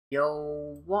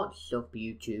Yo, what's up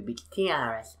YouTube? It's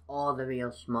TRS, all the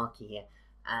real Smoky here,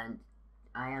 and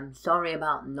I am sorry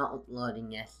about not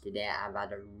uploading yesterday. I've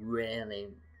had a really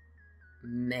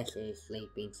messy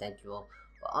sleeping schedule,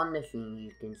 but on the screen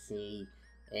you can see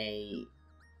a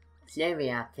Serie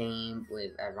A team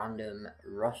with a random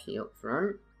Rossi up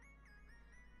front.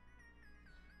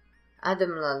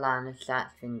 Adam Lallana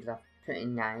starts things off pretty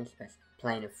nice by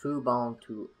playing a through ball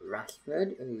to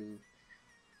Rashford, who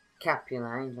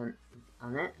capitalised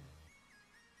on it,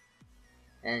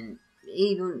 and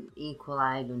he didn't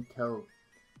equalise until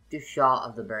just short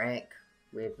of the break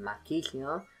with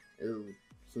Marquinhos, who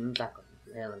seems like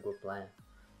a really good player.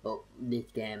 But this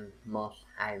game, most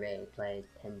high-rated players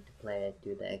tend to play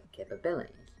to their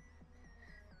capabilities.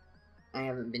 I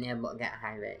haven't been able to get a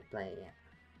high-rated player yet.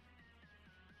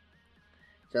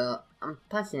 So I'm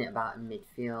passing it about in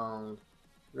midfield,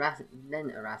 then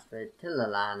to Rashford, to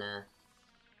Lallana,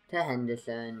 to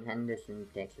Henderson. Henderson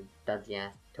takes a dodgy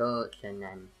ass touch, and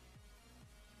then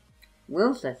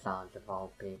Wilson sort of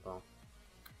all people.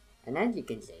 And as you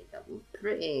can see, that was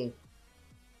pretty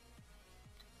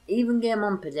even game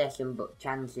on possession, but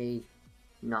chances,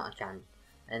 not a chance.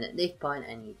 And at this point,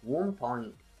 I need 1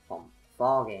 point from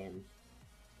 4 games.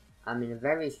 I'm in a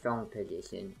very strong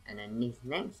position, and in this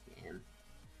next game,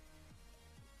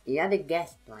 he had a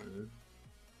guest playing,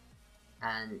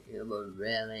 and it was a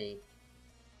really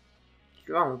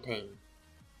strong team.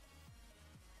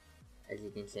 As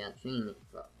you can see on screen, it's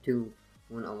got 2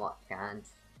 1-to-watch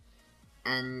cards,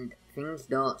 and things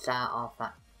don't start off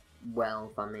that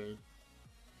well for me.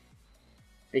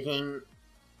 Because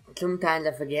sometimes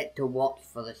I forget to watch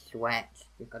for the sweat,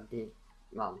 because this,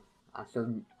 well, I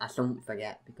shouldn't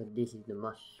forget, because this is the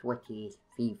most sweatiest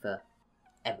FIFA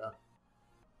ever.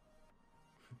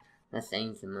 That's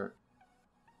saying something.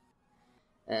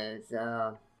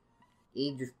 So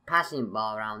he's just passing the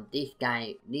ball around. These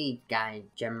guys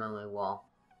generally were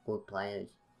good players.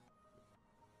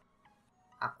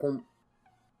 I couldn't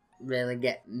really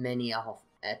get many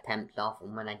attempts off,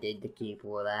 and when I did, the keeper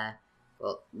were there.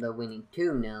 But they're winning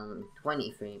 2-0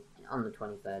 on the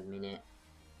 23rd minute.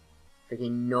 Because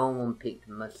no one picked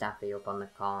Mustafi up on the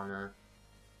corner.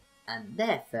 And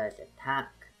their first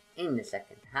attack in the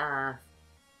second half.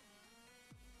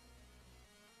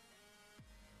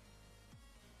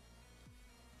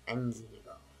 And 0.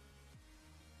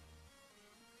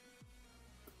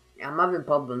 I'm having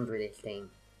problems with this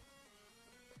team.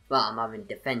 Well, I'm having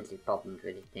defensive problems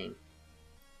with this team.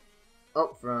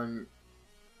 Up front,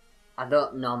 I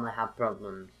don't normally have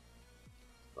problems,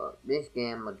 but this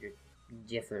game was just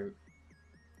different.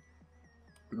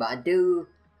 But I do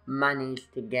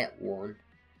manage to get one.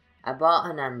 I brought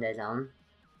Hernandez on.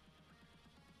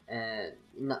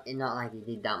 Not like he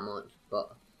did that much,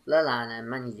 but Lallana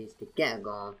manages to get a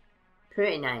goal.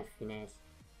 Pretty nice finish.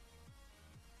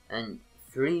 And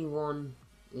 3-1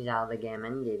 is how the game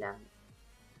ended. I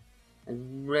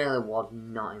really was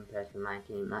not impressed with my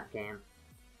team that game.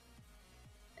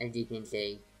 As you can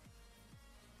see,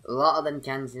 a lot of them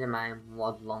chances of mine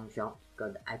was long shots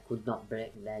because I could not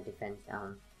break their defence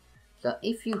down. So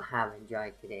if you have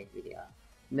enjoyed today's video,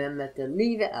 remember to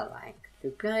leave it a like,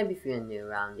 subscribe if you're new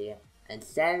around here, and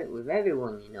share it with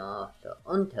everyone you know. So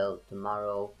until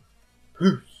tomorrow,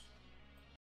 peace!